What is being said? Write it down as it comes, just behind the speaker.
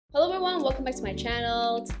Hello everyone, welcome back to my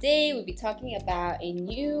channel. Today we'll be talking about a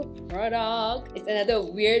new product. It's another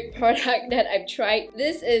weird product that I've tried.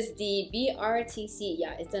 This is the BRTC.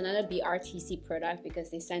 Yeah, it's another BRTC product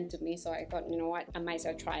because they sent to me, so I thought, you know what, I might as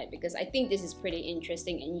well try it because I think this is pretty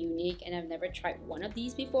interesting and unique and I've never tried one of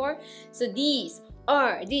these before. So these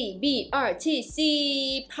are the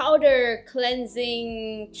BRTC Powder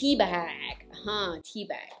Cleansing Teabag.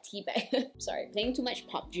 Teabag. Sorry, playing too much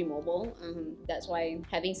PUBG Mobile. That's why I'm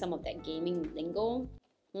having some of that gaming lingo.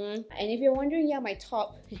 And if you're wondering, yeah, my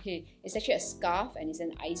top is actually a scarf and it's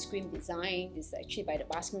an ice cream design. This is actually by the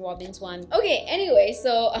Baskin-Robbins one. Okay, anyway,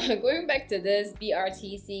 so going back to this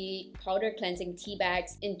BRTC powder cleansing tea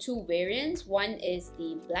bags in two variants. One is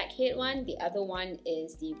the blackhead one, the other one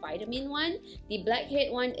is the vitamin one. The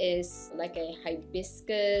blackhead one is like a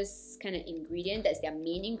hibiscus kind of ingredient, that's their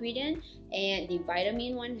main ingredient. And the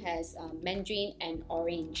vitamin one has mandarin and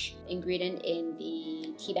orange ingredient in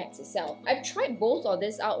the tea bags itself. I've tried both of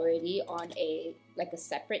this out already on a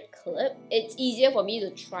separate clip. It's easier for me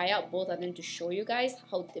to try out both of them to show you guys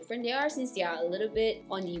how different they are, since they are a little bit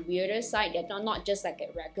on the weirder side. They're not just like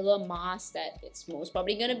a regular mask that it's most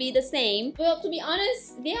probably gonna be the same. Well, to be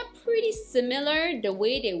honest, they are pretty similar. The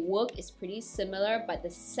way they work is pretty similar, but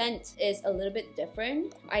the scent is a little bit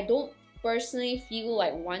different. I don't personally feel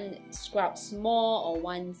like one scrubs more or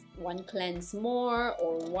one cleanse more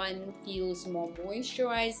or one feels more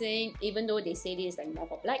moisturizing, even though they say this is like more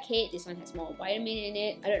for blackhead. This one has more vitamin in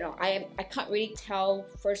it. I don't know, I can't really tell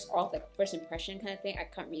first off, like first impression kind of thing. I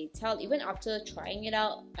can't really tell even after trying it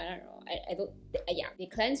out. I don't know, I don't, yeah, they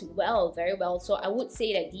cleanse well, very well. So I would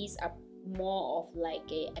say that these are more of like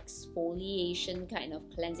a exfoliation kind of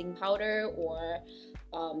cleansing powder or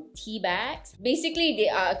tea bags. Basically, they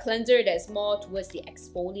are a cleanser that's more towards the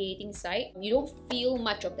exfoliating side. You don't feel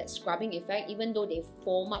much of that scrubbing effect, even though they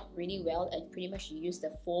foam up really well and pretty much you use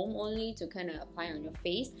the foam only to kind of apply on your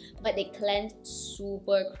face. But they cleanse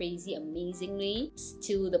super crazy amazingly,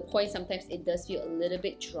 to the point sometimes it does feel a little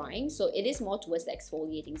bit drying. So it is more towards the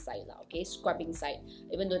exfoliating side, okay, scrubbing side,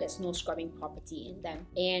 even though there's no scrubbing property in them.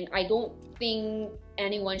 And I don't think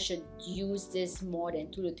anyone should use this more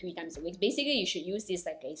than 2 to 3 times a week. Basically, you should use this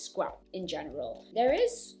like a scrub in general. There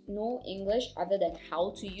is no English other than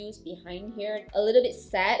how to use behind here. A little bit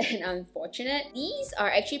sad and unfortunate. These are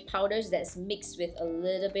actually powders that's mixed with a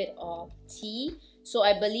little bit of tea. So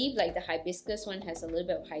I believe like the hibiscus one has a little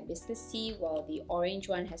bit of hibiscus tea, while the orange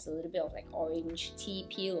one has a little bit of like orange tea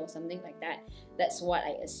peel or something like that. That's what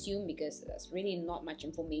I assume because there's really not much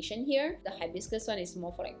information here. The hibiscus one is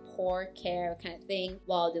more for like pore care kind of thing,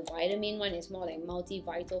 while the vitamin one is more like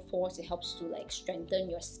multi-vital force. It helps to like strengthen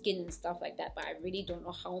your skin and stuff like that, but I really don't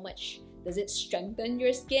know how much does it strengthen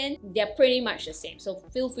your skin. They're pretty much the same, so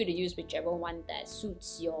feel free to use whichever one that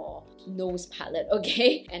suits your nose palette,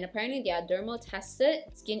 okay? And apparently they are dermal tested,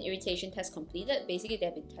 skin irritation test completed. Basically, they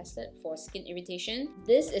have been tested for skin irritation.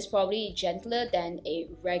 This is probably gentler than a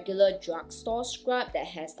regular drugstore scrub that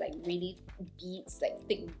has like really beads, like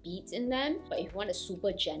thick beads in them. But if you want a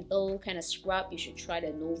super gentle kind of scrub, you should try the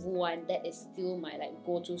Novu one. That is still my like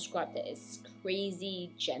go-to scrub that is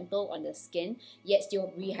crazy gentle on the skin, yet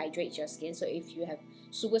still rehydrates your skin. So if you have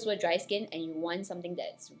super dry skin and you want something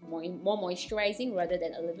that's more moisturizing rather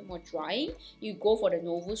than a little bit more drying, you go for the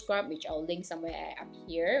Novu scrub, which I'll link somewhere up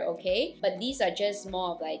here, okay? But these are just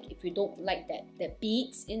more of like, if you don't like the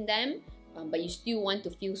beads in them, but you still want to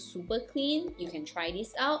feel super clean, you can try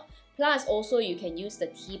this out. Plus, also you can use the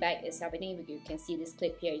tea bag itself. I think you can see this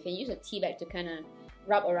clip here. You can use a tea bag to kind of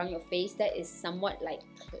rub around your face. That is somewhat like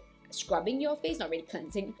scrubbing your face, not really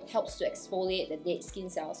cleansing. It helps to exfoliate the dead skin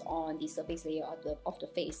cells on the surface layer of the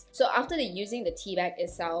face. So after using the tea bag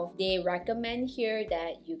itself, they recommend here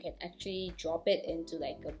that you can actually drop it into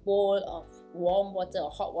like a bowl of warm water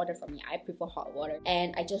or hot water. For me, I prefer hot water,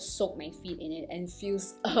 and I just soak my feet in it and it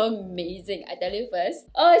feels amazing. I tell you first,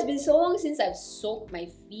 oh, it's been so long since I've soaked my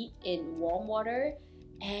feet in warm water,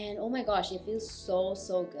 and oh my gosh, it feels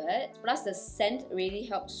so good. Plus the scent really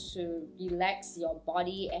helps to relax your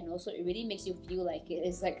body, and also it really makes you feel like it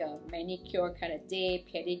is like a manicure kind of day,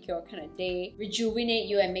 pedicure kind of day, rejuvenate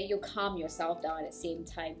you and make you calm yourself down at the same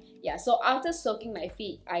time. Yeah, so after soaking my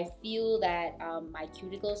feet, I feel that my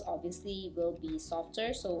cuticles obviously will be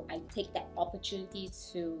softer, so I take that opportunity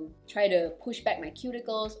to try to push back my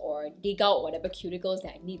cuticles or dig out whatever cuticles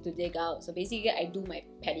that I need to dig out. So basically I do my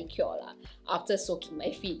pedicure lah after soaking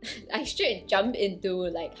my feet. I straight jump into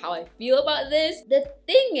like how I feel about this. The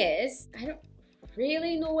thing is, I don't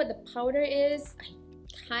really know what the powder is.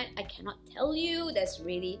 I cannot tell you. That's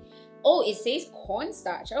really, oh, it says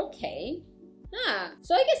cornstarch. Okay,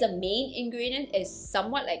 So I guess the main ingredient is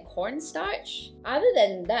somewhat like cornstarch. Other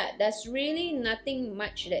than that, there's really nothing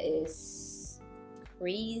much that is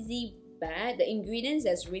crazy bad. The ingredients,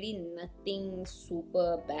 there's really nothing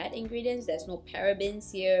super bad ingredients. There's no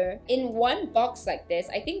parabens here. In one box like this,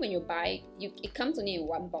 I think when you buy, it comes only in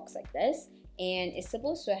one box like this. And it's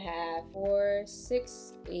supposed to have 4,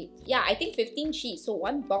 6, 8, yeah, I think 15 sheets. So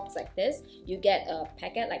one box like this, you get a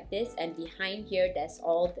packet like this, and behind here there's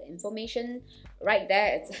all the information right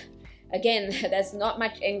there. It's again, that's not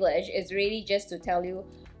much English. It's really just to tell you,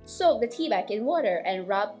 soak the tea bag in water and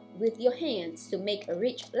rub with your hands to make a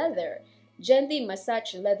rich lather. Gently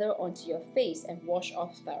massage leather onto your face and wash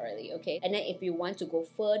off thoroughly, okay? And then if you want to go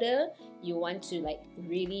further, you want to like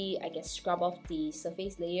really, I guess, scrub off the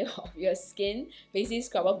surface layer of your skin. Basically,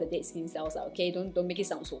 scrub off the dead skin cells, okay? Don't make it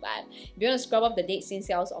sound so bad. If you want to scrub off the dead skin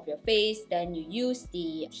cells of your face, then you use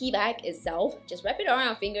the tea bag itself. Just wrap it around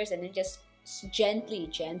your fingers and then just gently,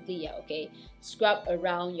 yeah, okay? Scrub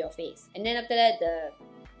around your face. And then after that,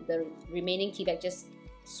 the remaining tea bag, just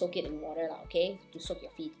soak it in water, okay? To soak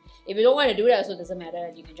your feet. If you don't want to do that, also doesn't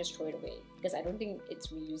matter, you can just throw it away, because I don't think it's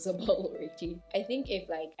reusable already. I think if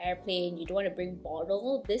like airplane, you don't want to bring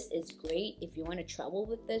bottle, this is great if you want to travel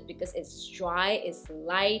with this, because it's dry, it's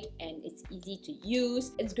light, and it's easy to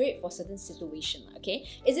use. It's great for certain situations, okay?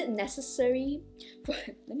 Is it necessary?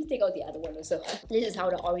 Let me take out the other one also. This is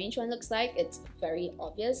how the orange one looks like. It's very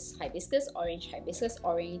obvious. Hibiscus orange, hibiscus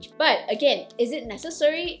orange. But again, is it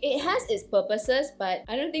necessary? It has its purposes, but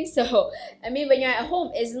I don't think so. I mean, when you're at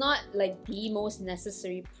home, it's not like the most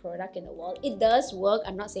necessary product in the world. It does work.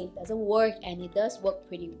 I'm not saying it doesn't work, and it does work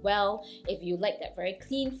pretty well. If you like that very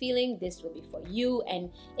clean feeling, this will be for you.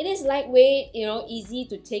 And it is lightweight, you know, easy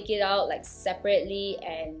to take it out like separately.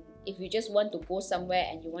 And if you just want to go somewhere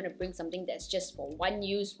and you want to bring something that's just for one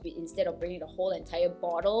use instead of bringing the whole entire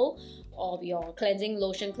bottle of your cleansing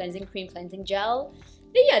lotion, cleansing cream, cleansing gel,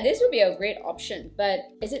 then yeah, this would be a great option. But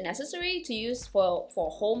is it necessary to use for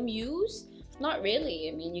home use? Not really.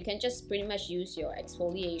 I mean, you can just pretty much use your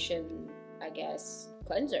exfoliation, I guess,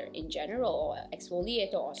 cleanser in general, or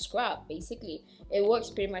exfoliator or scrub. Basically, it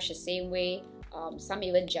works pretty much the same way. Some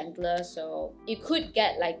even gentler, so you could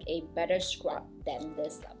get like a better scrub than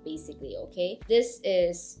this, basically, okay? This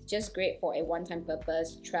is just great for a one-time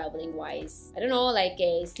purpose, traveling wise. I don't know, like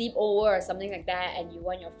a sleepover or something like that, and you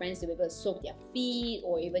want your friends to be able to soak their feet,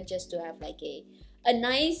 or even just to have like a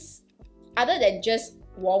nice, other than just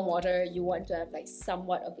warm water, you want to have like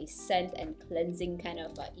somewhat of a scent and cleansing kind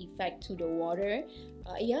of effect to the water.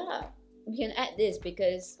 Yeah, we can add this,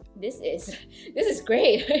 because this is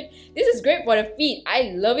great. This is great for the feet.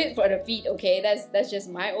 I love it for the feet, okay? That's just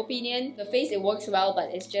my opinion. The face, it works well,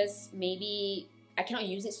 but it's just maybe I cannot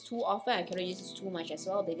use it too often. I cannot use it too much as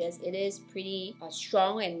well, because it is pretty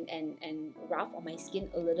strong and rough on my skin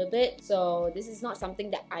a little bit. So this is not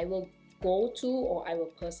something that I will go to or I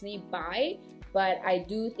will personally buy. But I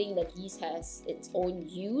do think that this has its own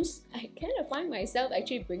use. I kind of find myself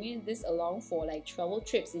actually bringing this along for like travel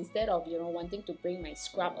trips instead of, you know, wanting to bring my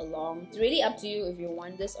scrub along. It's really up to you if you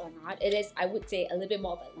want this or not. It is, I would say, a little bit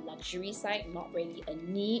more of a luxury side, not really a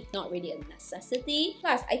need, not really a necessity.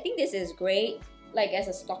 Plus, I think this is great, like as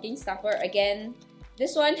a stocking stuffer. Again,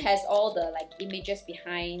 this one has all the like images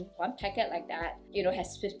behind. One packet like that, you know,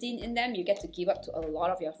 has 15 in them. You get to give up to a lot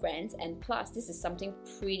of your friends, and plus this is something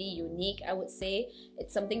pretty unique, I would say.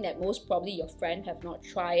 It's something that most probably your friend have not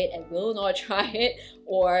tried and will not try it,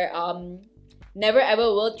 or never ever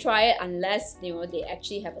will try it unless, you know, they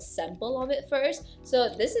actually have a sample of it first. So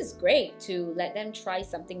this is great to let them try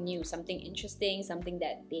something new, something interesting, something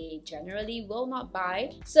that they generally will not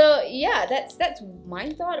buy. So yeah, that's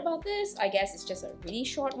my thought about this. I guess it's just a really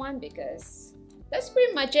short one, because that's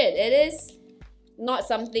pretty much it. It is not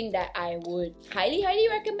something that I would highly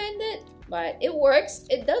recommend it, but it works.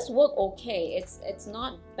 It does work okay. It's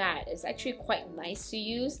not bad. It's actually quite nice to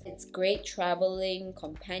use. It's great traveling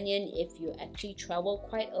companion if you actually travel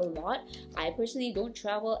quite a lot. I personally don't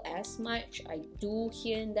travel as much. I do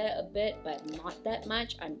here and there a bit, but not that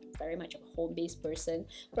much. I'm very much a home-based person.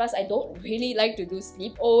 Plus, I don't really like to do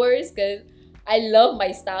sleepovers, because I love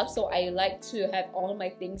my stuff, so I like to have all my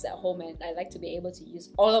things at home, and I like to be able to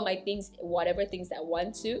use all of my things, whatever things that I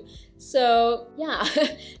want to. So yeah,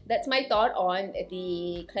 that's my thought on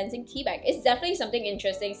the cleansing tea bag. It's definitely something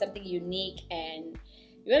interesting, something unique, and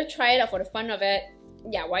you want to try it out for the fun of it.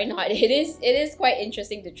 Yeah, why not? It is quite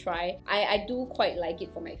interesting to try. I do quite like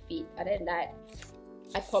it for my feet. Other than that,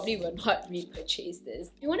 I probably will not repurchase this.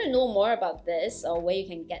 If you want to know more about this or where you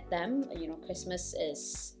can get them, you know, Christmas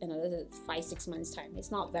is another 5-6 months time.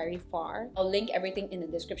 It's not very far. I'll link everything in the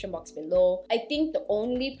description box below. I think the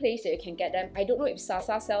only place that you can get them, I don't know if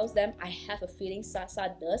Sasa sells them. I have a feeling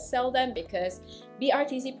Sasa does sell them because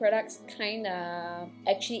BRTC products kinda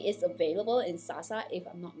actually is available in Sasa if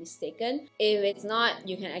I'm not mistaken. If it's not,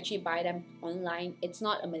 you can actually buy them online. It's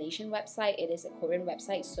not a Malaysian website, it is a Korean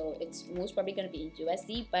website, so it's most probably gonna be in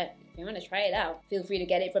USD, but if you want to try it out, feel free to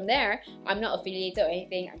get it from there. I'm not affiliated or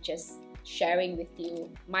anything, I'm just sharing with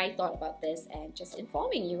you my thought about this and just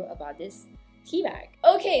informing you about this tea bag.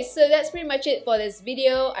 Okay, so that's pretty much it for this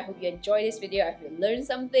video. I hope you enjoyed this video. I hope you learned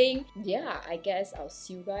something. Yeah, I guess I'll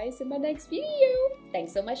see you guys in my next video.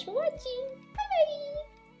 Thanks so much for watching. Bye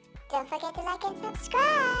bye. Don't forget to like and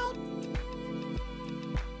subscribe.